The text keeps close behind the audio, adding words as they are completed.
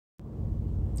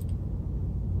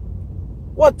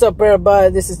What's up everybody,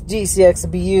 this is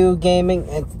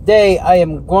GCXBUGaming, and today I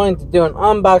am going to do an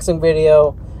unboxing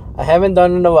video. I haven't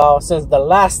done it in a while, since the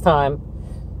last time.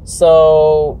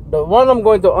 So the one I'm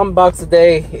going to unbox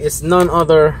today is none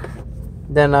other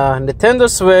than a Nintendo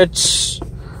Switch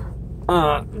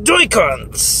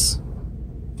Joy-Cons,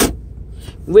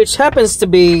 which happens to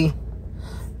be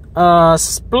a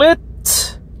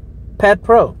Split Pad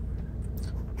Pro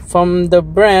from the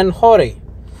brand Hori.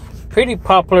 Pretty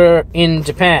popular in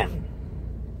Japan.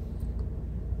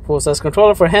 Full size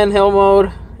controller for handheld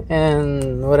mode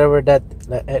and whatever that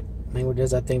language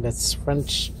is. I think that's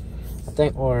French, I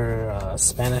think, or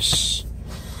Spanish.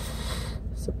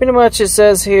 So pretty much it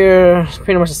says here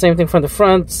pretty much the same thing from the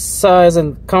front: size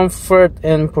and comfort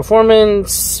and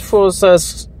performance, full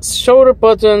size shoulder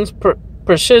buttons,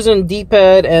 precision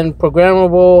D-pad, and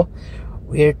programmable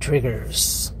rear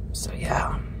triggers. So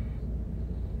yeah,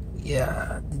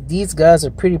 these guys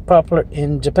are pretty popular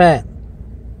in Japan.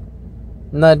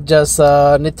 Not just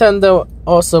Nintendo,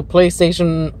 also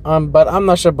PlayStation, but I'm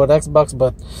not sure about Xbox,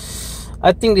 but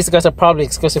I think these guys are probably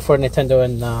exclusive for Nintendo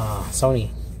and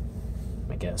Sony,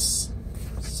 I guess.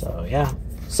 So yeah,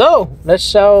 so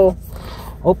let's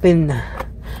open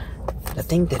the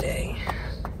thing today.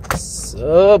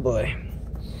 So boy,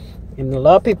 and a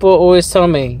lot of people always tell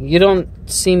me, you don't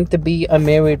seem to be a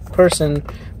married person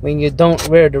when you don't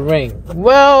wear the ring.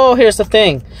 Well, here's the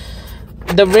thing.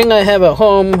 The ring I have at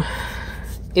home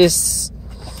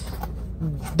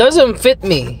doesn't fit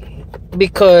me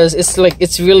because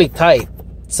it's really tight.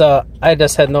 So I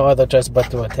just had no other choice but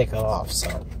to take it off. So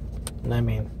I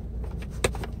mean,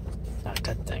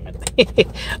 god dang it.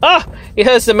 It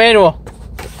has the manual.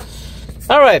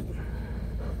 Alright,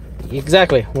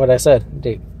 exactly what I said,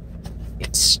 the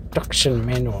instruction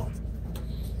manual.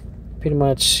 Pretty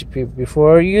much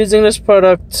before using this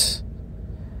product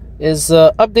is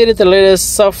updated the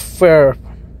latest software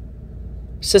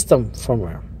system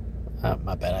firmware.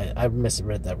 My bad, I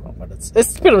misread that wrong, but it's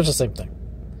pretty much the same thing.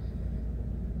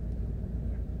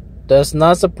 Does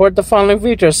not support the following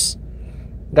features: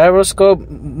 gyroscope,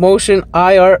 motion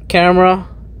IR camera,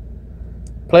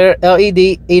 player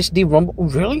LED, HD rumble. Oh,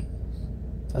 really?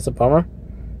 That's a bummer.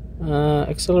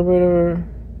 Accelerator,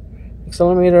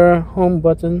 home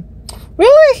button.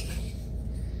 Really?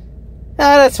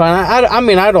 That's fine. I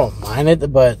mean, I don't mind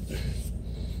it, but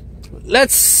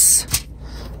let's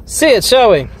see it, shall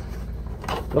we?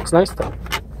 Looks nice though.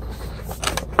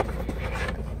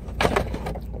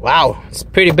 Wow, it's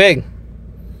pretty big.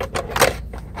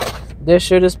 This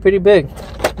shirt is pretty big.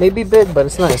 Maybe big, but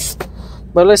it's nice.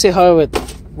 But let's see how it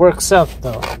works out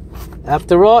though.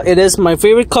 After all, it is my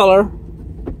favorite color,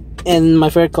 and my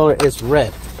favorite color is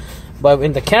red. But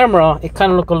in the camera, it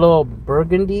kind of look a little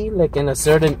burgundy, like in a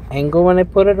certain angle when I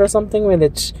put it or something, when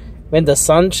the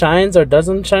sun shines or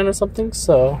doesn't shine or something.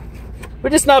 So,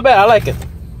 which is not bad. I like it.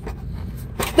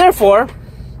 Therefore,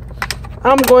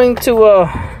 I'm going to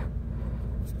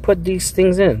put these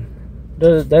things in.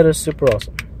 That is super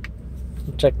awesome.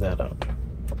 Check that out.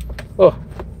 Oh,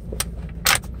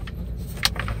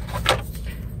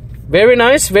 very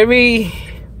nice, very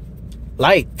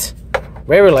light,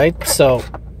 very light. So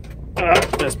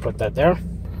let's put that there.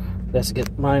 Let's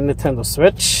get my Nintendo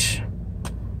Switch.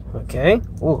 Okay.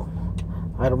 Oh,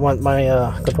 I don't want my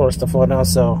controllers to fall down,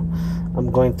 so I'm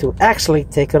going to actually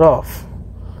take it off.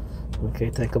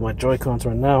 Okay, take out my Joy-Cons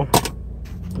right now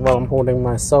while I'm holding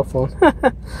my cell phone.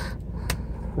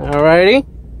 Alrighty,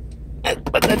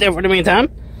 put that there for the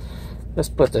meantime. Let's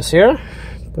put this here.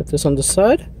 Put this on the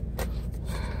side.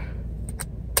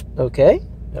 Okay,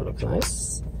 that looks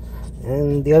nice.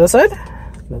 And the other side,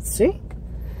 let's see.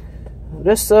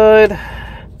 This side,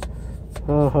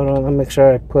 hold on, let me make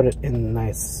sure I put it in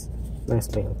nicely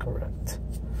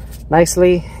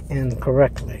and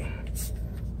correctly.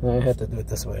 I had to do it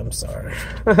this way, I'm sorry.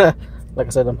 Like I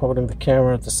said, I'm holding the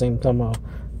camera at the same time while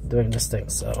doing this thing,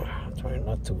 so I'm trying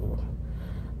not to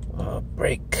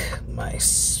break my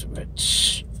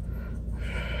Switch.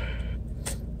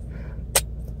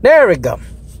 There we go.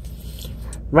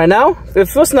 Right now, it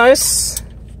feels nice.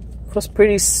 It feels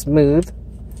pretty smooth.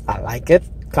 I like it.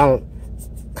 Kind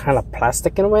of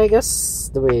plastic in a way, I guess,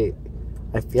 the way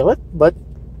I feel it, but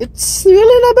it's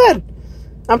really not bad.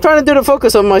 I'm trying to do the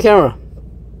focus on my camera.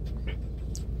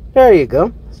 There you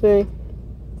go. See,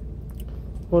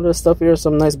 all this stuff here,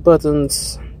 some nice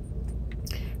buttons.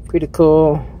 Pretty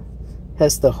cool.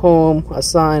 Has the home,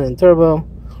 assign, and turbo.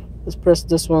 Let's press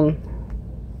this one.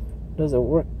 Does it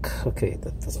work? Okay,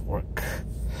 that doesn't work.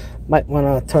 Might want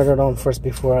to turn it on first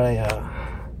before I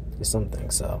do something.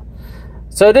 So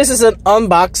this is an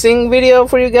unboxing video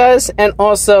for you guys, and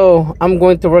also I'm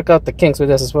going to work out the kinks with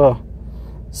this as well.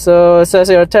 So it says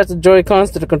here, attach the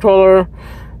Joy-Cons to the controller.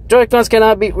 Joy-Cons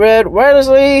cannot be read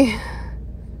wirelessly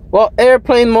while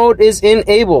airplane mode is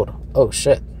enabled. Oh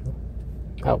shit.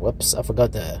 Oh, whoops, I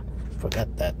forgot that.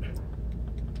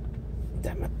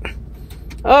 Damn it.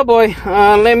 Oh boy,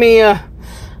 let me,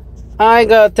 I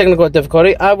got technical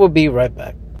difficulty. I will be right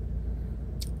back.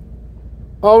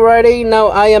 Alrighty, now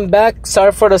I am back.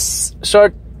 Sorry for the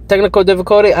short technical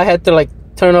difficulty. I had to like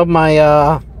turn off my,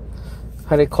 how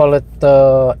do you call it,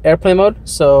 airplane mode.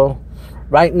 So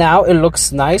right now it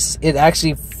looks nice. It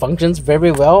actually functions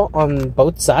very well on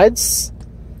both sides.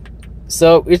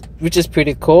 So, which is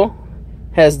pretty cool.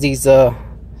 Has these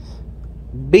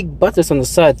big buttons on the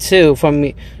side too, from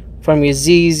your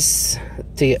Z's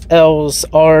to your L's,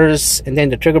 R's, and then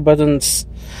the trigger buttons.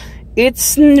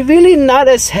 It's really not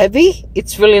as heavy.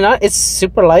 It's really not. It's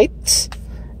super light,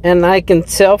 and I can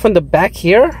tell from the back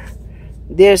here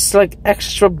there's like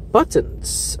extra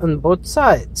buttons on both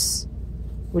sides,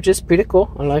 which is pretty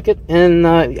cool. I like it. And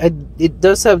it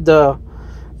does have the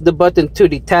button to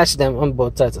detach them on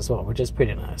both sides as well, which is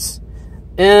pretty nice.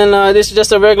 And this is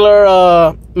just a regular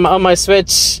on my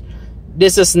Switch.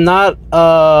 This is not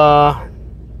the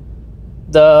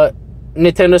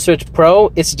Nintendo Switch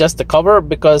Pro. It's just the cover,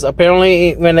 because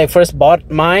apparently when I first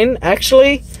bought mine,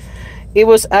 actually it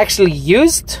was actually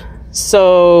used.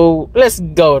 So let's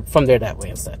go from there that way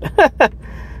instead.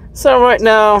 So right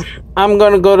now I'm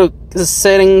gonna go to the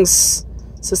settings,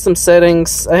 system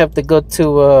settings. I have to go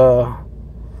to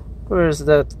where is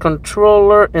that,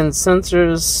 controller and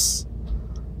sensors.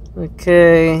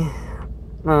 Okay,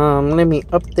 let me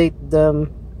update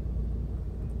them.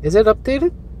 Is it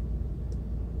updated?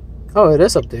 Oh, it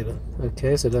is updated.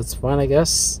 Okay, so that's fine, I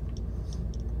guess.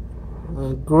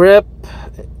 Grip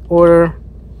order.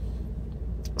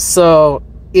 So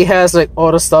it has like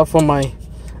all the stuff for my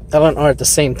L and R at the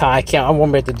same time. I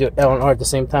won't be able to do L and R at the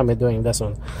same time by doing this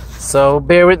one. So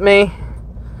bear with me.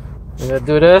 I'm gonna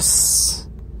do this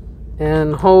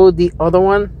and hold the other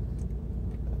one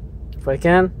if I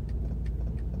can.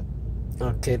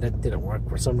 Okay, that didn't work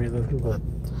for some reason, but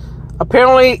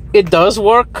apparently it does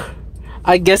work.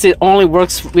 I guess it only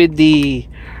works with the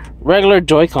regular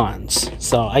Joy-Cons,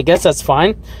 so I guess that's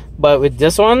fine. But with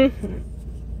this one,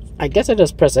 I guess I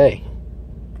just press A.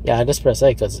 Yeah, I just press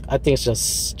A because I think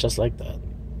it's just like that.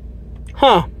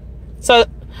 Huh. So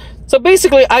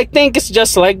basically, I think it's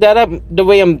just like that, the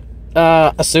way I'm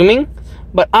assuming.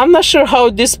 But I'm not sure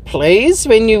how this plays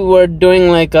when you were doing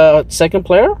like a second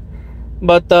player.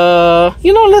 But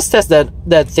you know, let's test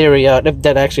that theory out, if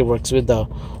that actually works with the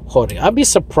Hori. I'd be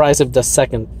surprised if the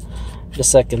second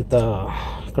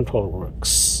controller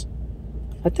works.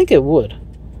 I think it would.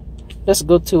 Let's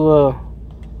go to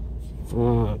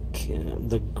okay,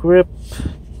 the grip.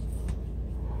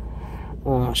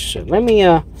 Oh shit, let me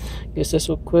use this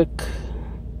real quick.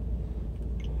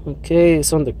 Okay,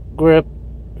 it's on the grip.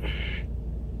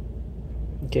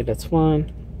 Okay, that's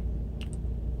fine.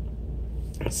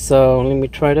 So let me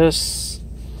try this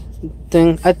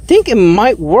thing. I think it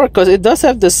might work because it does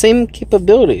have the same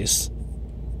capabilities.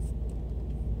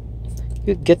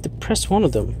 You get to press one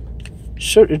of them.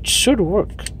 Sure, it should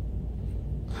work.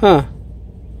 Huh.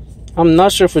 I'm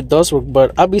not sure if it does work,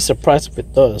 but I'll be surprised if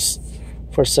it does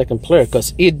for second player,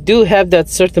 because you do have that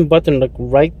certain button like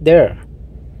right there.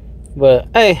 But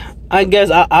hey, I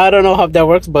guess I don't know how that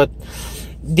works, but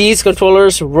these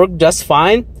controllers work just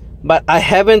fine. But I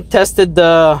haven't tested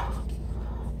the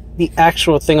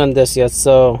actual thing on this yet,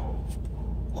 so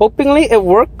hopefully it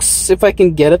works. If I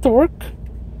can get it to work,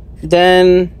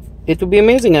 then it will be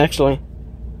amazing actually.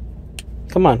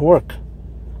 Come on, work.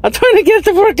 I'm trying to get it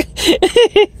to work.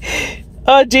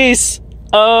 Oh jeez.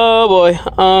 Oh boy.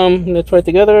 Let's try it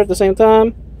together at the same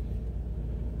time.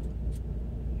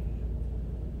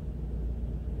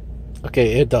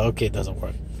 Okay, it doesn't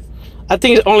work. I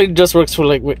think it only just works for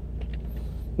like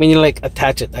when you like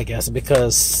attach it, I guess,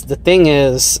 because the thing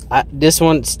is, this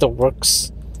one still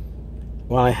works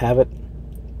while I have it.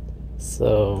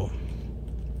 So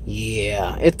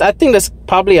yeah, I think that's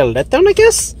probably a letdown, I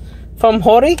guess, from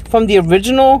Hori, from the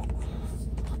original.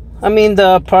 I mean,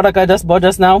 the product I just bought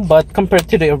just now, but compared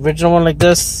to the original one like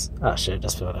this, oh shit,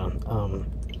 just fell down.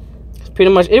 Pretty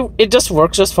much, it just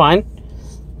works just fine.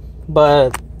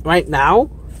 But right now,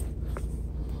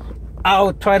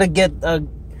 I'll try to get a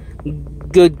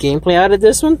good gameplay out of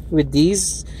this one with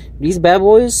these bad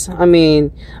boys. I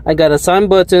mean, I got assign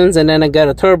buttons and then I got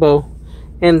a turbo,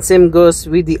 and same goes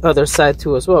with the other side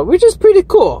too as well, which is pretty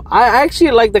cool. I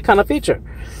actually like that kind of feature.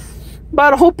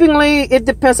 But hopefully it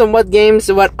depends on what games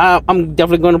I'm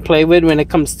definitely going to play with when it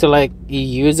comes to like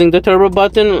using the turbo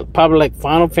button. Probably like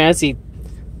Final Fantasy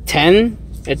 10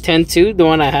 a 10.2, the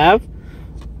one I have.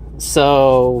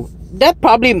 So that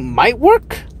probably might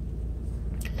work,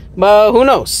 but who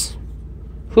knows?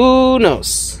 Who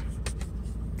knows?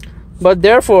 But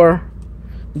therefore,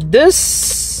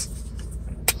 this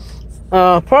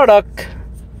product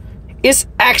is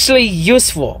actually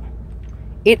useful.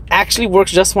 It actually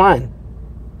works just fine.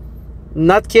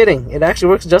 Not kidding, it actually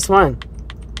works just fine.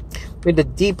 With the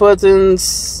D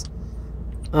buttons,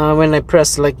 when I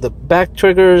press like the back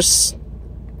triggers,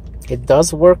 it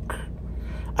does work.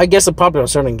 I guess it's probably on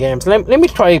certain games. Let me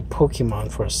try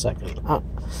Pokemon for a second.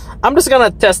 I'm just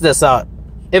gonna test this out.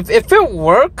 If it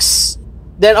works,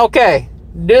 then okay,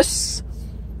 this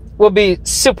will be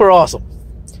super awesome.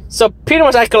 So pretty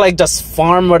much I could like just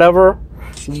farm whatever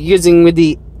using with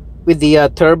the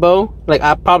turbo. Like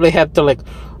I probably have to like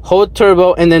hold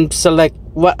turbo and then select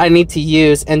what I need to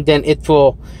use, and then it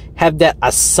will have that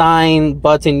assign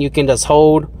button you can just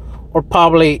hold, or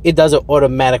probably it does it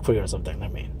automatic for you or something. I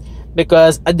mean,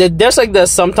 because there's like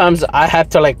this sometimes I have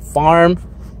to like farm,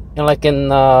 and like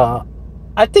in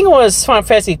I think it was Final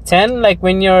Fantasy X, like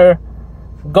when you're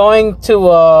going to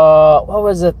what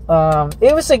was it?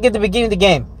 It was like at the beginning of the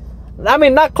game. I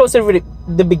mean, not close to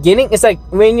the beginning. It's like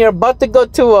when you're about to go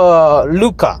to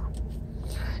Luca.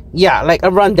 Yeah, like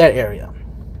around that area.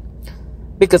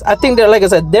 Because I think that, like I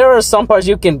said, there are some parts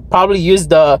you can probably use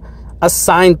the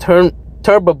assign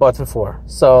turbo button for.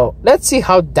 So let's see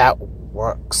how that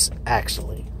works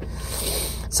actually.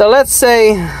 So let's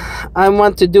say I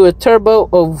want to do a turbo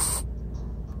of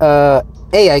A,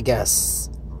 I guess,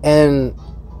 and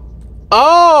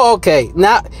oh, okay.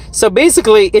 Now, so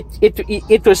basically,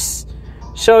 it was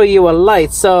show you a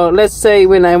light. So let's say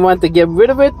when I want to get rid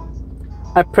of it,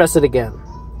 I press it again,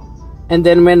 and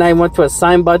then when I want to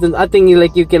assign buttons, I think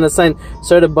like you can assign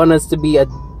certain buttons to be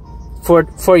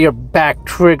for your back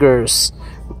triggers.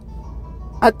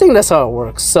 I think that's how it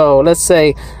works. So let's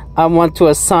say I want to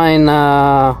assign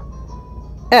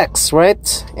X,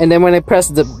 right? And then when I press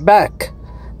the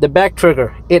back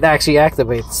trigger, it actually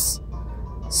activates.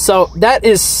 So that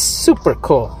is super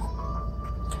cool.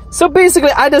 So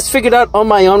basically, I just figured out on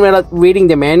my own without reading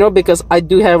the manual, because I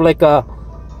do have like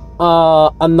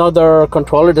another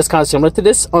controller that's kind of similar to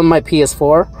this on my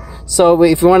PS4. So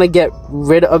if you want to get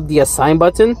rid of the assign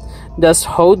button, just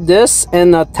hold this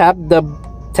and tap the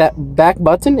back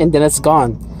button, and then it's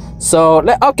gone. So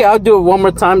okay, I'll do it one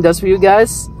more time just for you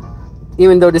guys,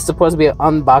 even though this is supposed to be an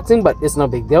unboxing, but it's no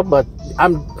big deal. But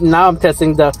I'm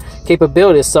testing the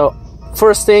capabilities. So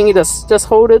first thing, you just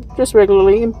hold it just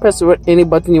regularly and press any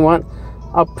button you want.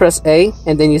 I'll press A,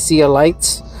 and then you see a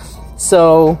light.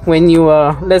 So when you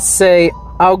let's say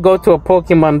I'll go to a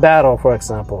Pokemon battle, for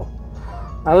example.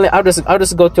 I'll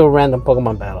just go to a random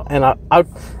Pokemon battle, and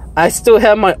I still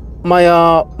have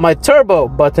my turbo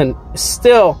button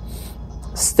still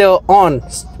on,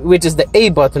 which is the A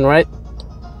button, right?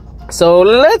 So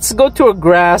let's go to a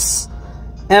grass,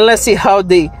 and let's see how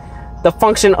the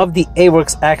function of the A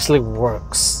works actually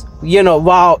works, you know,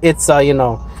 while it's you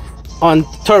know, on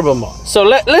turbo mode. So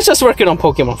let's just work it on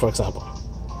Pokemon, for example.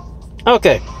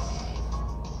 Okay,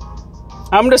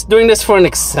 I'm just doing this for an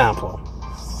example.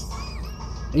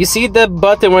 You see the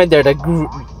button right there,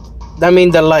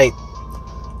 the light.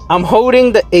 I'm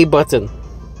holding the A button,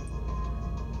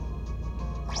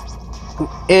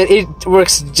 and it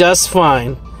works just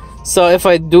fine. So if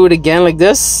I do it again like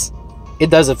this, it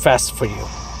does it fast for you.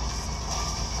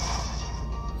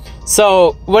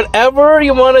 So whatever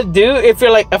you want to do, if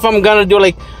I'm gonna do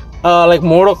like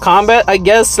Mortal Kombat, I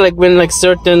guess, like when like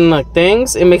certain like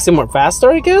things, it makes it more faster,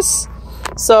 I guess.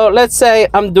 So let's say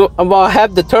I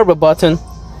have the turbo button,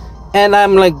 and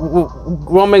I'm like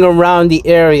roaming around the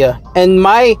area, and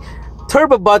my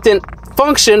turbo button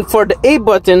function for the A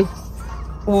button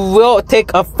will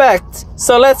take effect.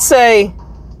 So let's say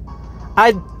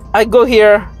I go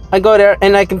here, I go there,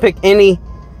 and I can pick any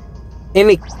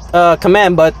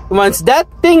command, but once that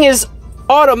thing is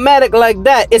automatic like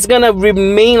that, it's gonna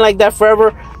remain like that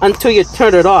forever until you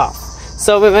turn it off.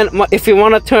 So if you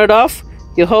want to turn it off,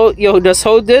 you just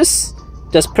hold this,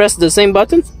 just press the same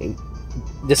button, it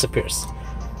disappears.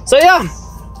 So yeah,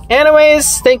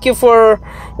 anyways, thank you for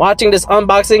watching this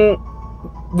unboxing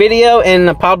video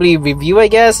and probably review, I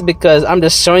guess, because I'm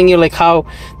just showing you like how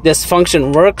this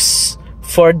function works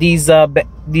for these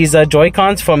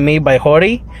Joy-Cons from Made by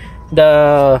Hori.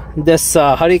 How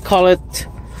do you call it?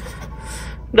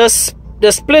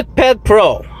 The Split Pad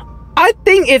Pro. I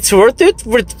think it's worth it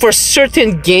for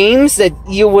certain games that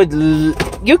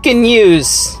you can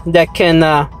use that can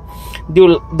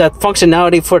do that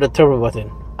functionality for the turbo button.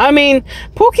 I mean,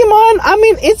 Pokemon, I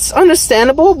mean, it's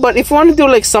understandable, but if you want to do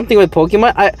like something with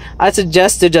Pokemon, I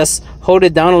suggest to just hold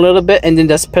it down a little bit and then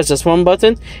just press this one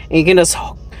button, and you can just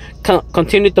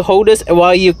continue to hold this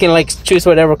while you can like choose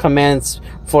whatever commands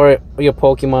for your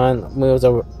Pokemon moves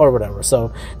or whatever.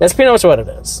 So that's pretty much what it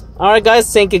is. Alright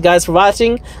guys, thank you guys for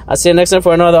watching. I'll see you next time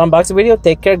for another unboxing video.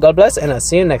 Take care, God bless, and I'll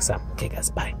see you next time. Okay guys,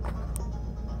 bye.